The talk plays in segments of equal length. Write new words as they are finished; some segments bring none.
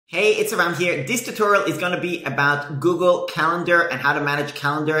Hey, it's Aram here. This tutorial is going to be about Google Calendar and how to manage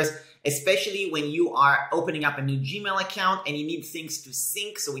calendars, especially when you are opening up a new Gmail account and you need things to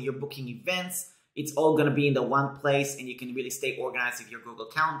sync. So when you're booking events, it's all going to be in the one place and you can really stay organized with your Google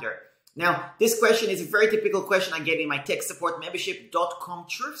Calendar. Now, this question is a very typical question I get in my tech support membership.com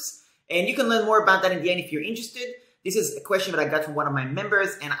truths, and you can learn more about that in the end if you're interested. This is a question that I got from one of my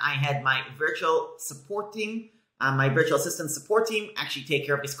members, and I had my virtual support team, my virtual assistant support team actually take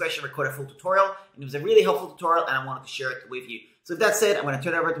care of this question, record a full tutorial, and it was a really helpful tutorial and I wanted to share it with you. So with that said, I'm going to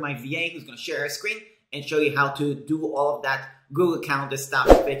turn it over to my VA who's going to share her screen and show you how to do all of that Google Calendar stuff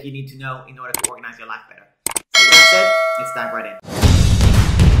that you need to know in order to organize your life better. So with that said, let's dive right in.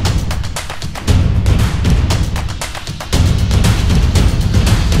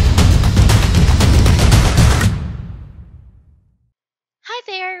 Hi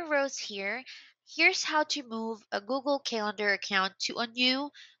there, Rose here. Here's how to move a Google Calendar account to a new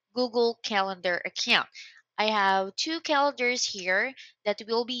Google Calendar account. I have two calendars here that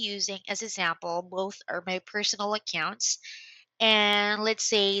we'll be using as a sample. Both are my personal accounts. And let's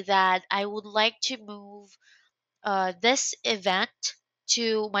say that I would like to move this event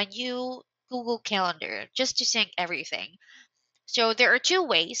to my new Google Calendar just to sync everything. So there are two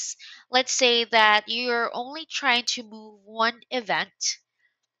ways. Let's say that you're only trying to move one event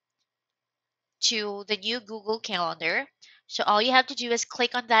to the new Google Calendar. So all you have to do is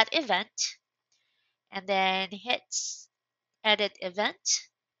click on that event and then hit edit event,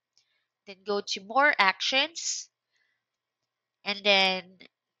 then go to more actions and then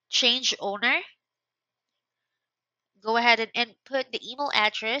change owner. Go ahead and input the email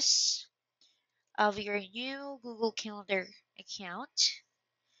address of your new Google Calendar account.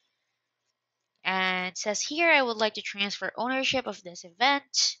 And it says here, I would like to transfer ownership of this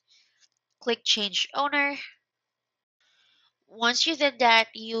event. Click change owner. Once you did that,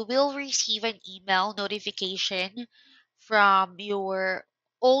 you will receive an email notification from your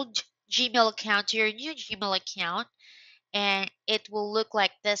old Gmail account to your new Gmail account, and it will look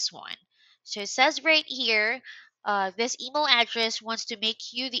like this one. So it says right here, this email address wants to make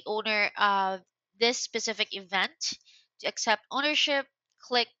you the owner of this specific event. To accept ownership,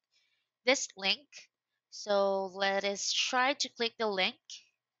 click this link. So let us try to click the link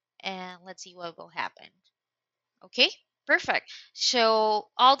and let's see what will happen. Okay, perfect. So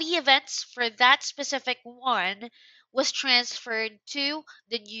all the events for that specific one was transferred to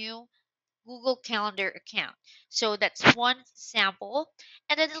the new Google Calendar account. So that's one sample.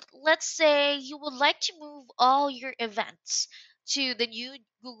 And then let's say you would like to move all your events to the new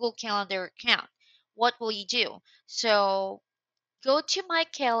Google Calendar account. What will you do? So go to my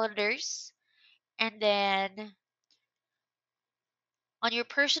calendars and then on your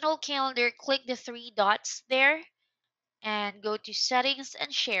personal calendar, click the three dots there and go to settings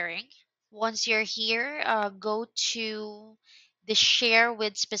and sharing. Once you're here, go to the share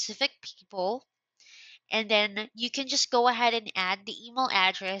with specific people, and then you can just go ahead and add the email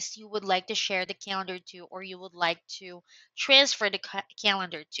address you would like to share the calendar to, or you would like to transfer the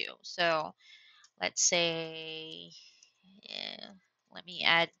calendar to. So let's say, yeah, let me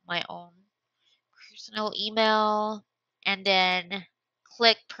add my own personal email and then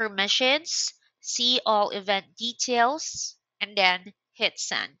click permissions, see all event details, and then hit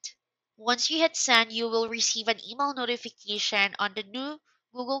send. Once you hit send, you will receive an email notification on the new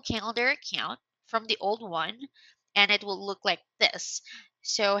Google Calendar account from the old one, and it will look like this.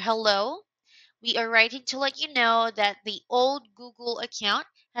 So, hello, we are writing to let you know that the old Google account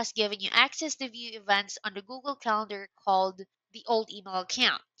has given you access to view events on the Google Calendar called the old email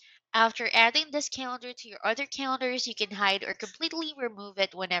account. After adding this calendar to your other calendars, you can hide or completely remove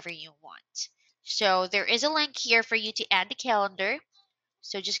it whenever you want. So there is a link here for you to add the calendar.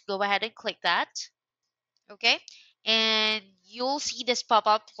 So just go ahead and click that. Okay. And you'll see this pop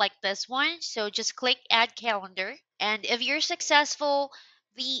up like this one. So just click add calendar. And if you're successful,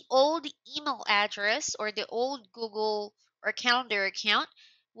 the old email address or the old Google or calendar account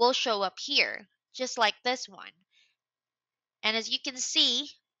will show up here, just like this one. And as you can see,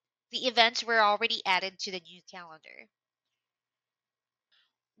 the events were already added to the new calendar.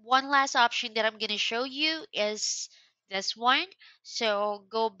 One last option that I'm going to show you is this one. So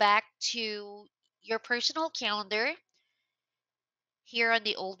go back to your personal calendar here on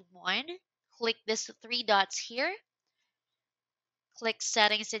the old one. Click this three dots here. Click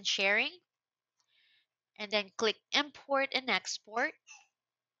settings and sharing. And then click import and export.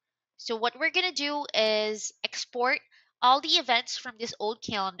 So what we're going to do is export all the events from this old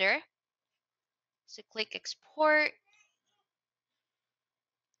calendar. So click export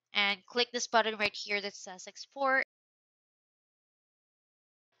and click this button right here that says export.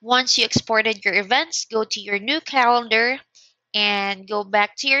 Once you exported your events, go to your new calendar and go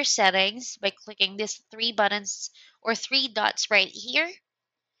back to your settings by clicking these three buttons or three dots right here.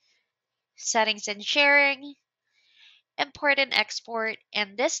 Settings and sharing, import and export,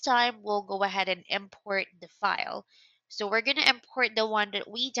 and this time we'll go ahead and import the file. So we're going to import the one that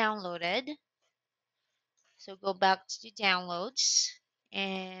we downloaded. So go back to downloads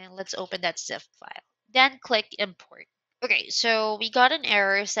and let's open that zip file. Then click import. Okay, so we got an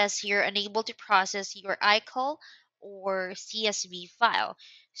error. It says here unable to process your iCal or CSV file.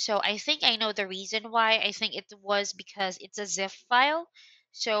 So I think I know the reason why. I think it was because it's a zip file.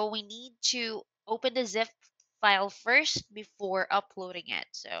 So we need to open the zip file first before uploading it.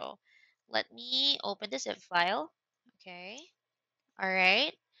 So let me open the zip file. Okay. All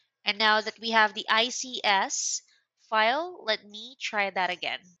right. And now that we have the ICS file, let me try that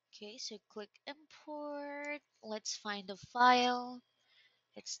again. Okay, so click import. Let's find the file.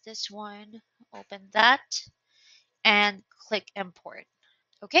 It's this one. Open that and click import.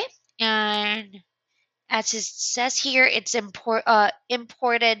 Okay, and as it says here, it's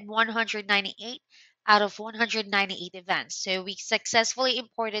imported 198 out of 198 events. So we successfully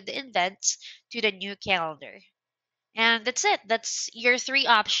imported the events to the new calendar. And that's it. That's your three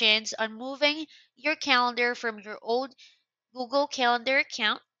options on moving your calendar from your old Google Calendar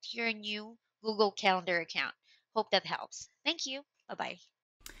account to your new Google Calendar account. Hope that helps. Thank you. Bye-bye.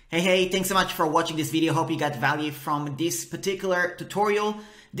 Hey, thanks so much for watching this video. Hope you got value from this particular tutorial.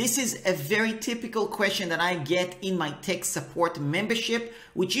 This is a very typical question that I get in my tech support membership,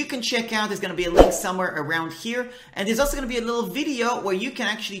 which you can check out. There's going to be a link somewhere around here. And there's also going to be a little video where you can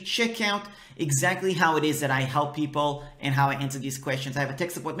actually check out exactly how it is that I help people and how I answer these questions. I have a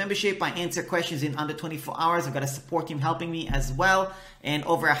tech support membership. I answer questions in under 24 hours. I've got a support team helping me as well, and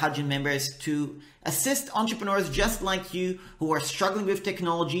over 100 members to assist entrepreneurs just like you who are struggling with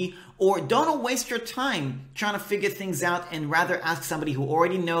technology or don't want to waste your time trying to figure things out and rather ask somebody who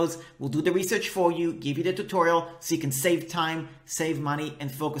already knows, will do the research for you, give you the tutorial so you can save time, save money,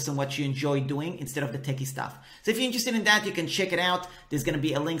 and focus on what you enjoy doing instead of the techie stuff. So if you're interested in that, you can check it out. There's going to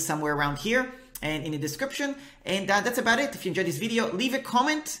be a link somewhere around here and in the description. And that's about it. If you enjoyed this video, leave a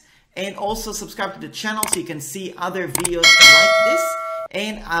comment and also subscribe to the channel so you can see other videos like this.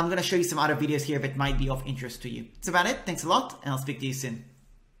 And I'm going to show you some other videos here that might be of interest to you. That's about it. Thanks a lot, and I'll speak to you soon.